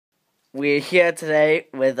we're here today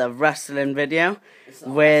with a wrestling video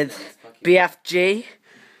with BFG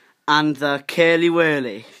and the Curly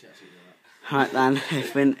Whirly. Right then,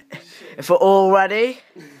 if we're all ready,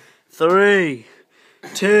 3,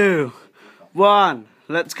 2, 1,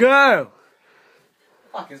 let's go!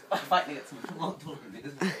 Fuck, it's fighting against someone a lot taller than me,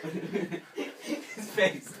 isn't it? His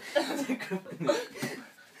face.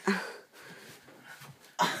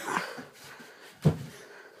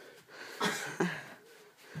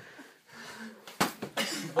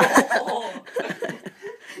 Oh.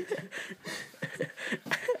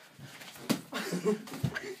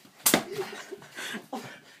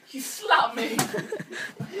 You slapped me.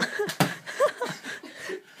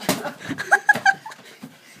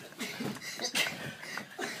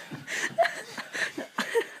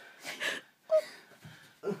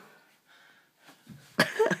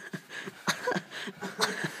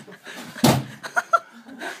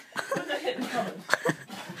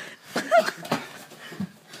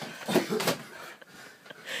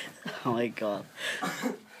 Oh my god.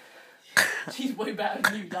 She's way better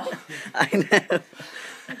than you, Dad. I know.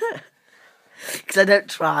 Because I don't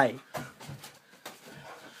try.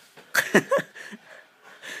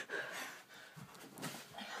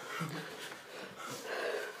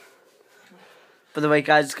 By the way,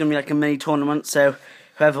 guys, it's going to be like a mini tournament, so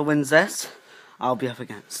whoever wins this, I'll be up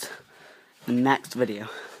against the next video.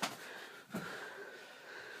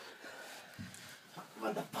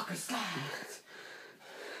 Motherfucker slides.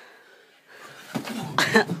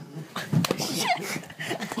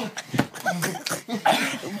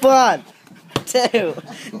 1, 2,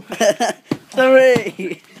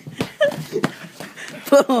 3,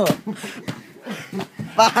 4,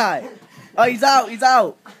 5. Oh, he's out, he's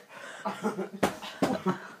out.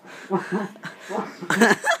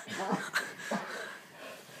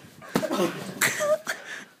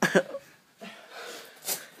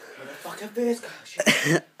 face, gosh.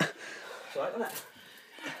 It's alright, wasn't it?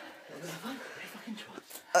 Fucking trot.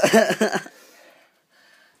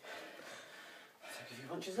 Took a few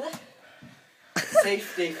punches there.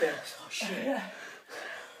 Safety first. Oh shit. Yeah.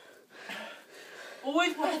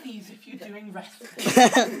 Always wear these if you're doing wrestling.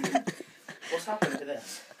 What's happened to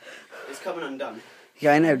this? It's coming undone.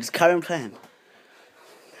 Yeah, I know, just carry on playing.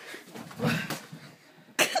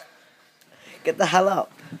 Get the hell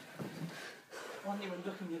up. Why don't you even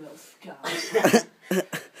look at me, little scout?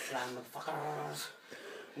 Slam, motherfuckers.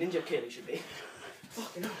 Ninja Curly should be.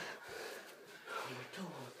 Fucking hell.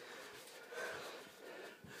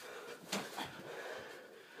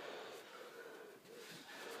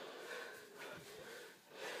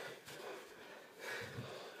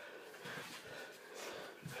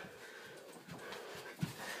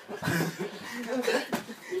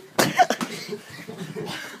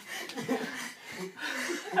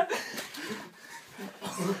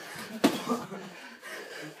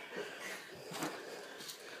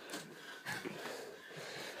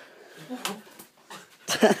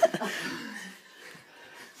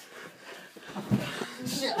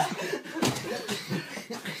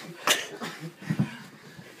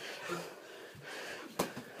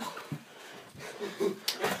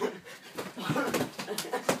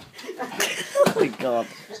 Oh my god. Oh my god.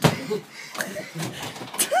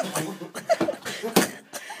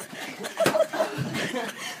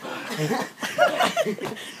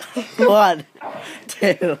 One,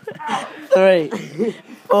 2, 3,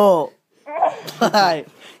 4,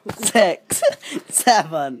 5, 6,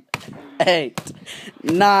 7, 8,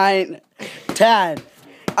 9, 10.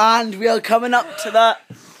 And we're coming up to that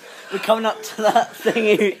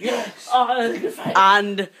thingy. Yes. Oh, that was a good fight.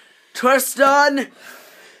 And Tristan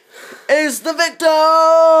is the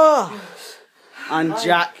victor! And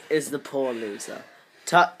Jack is the poor loser.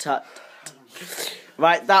 Tut tut.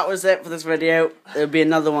 Right, that was it for this video. There'll be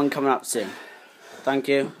another one coming up soon. Thank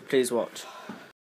you. Please watch.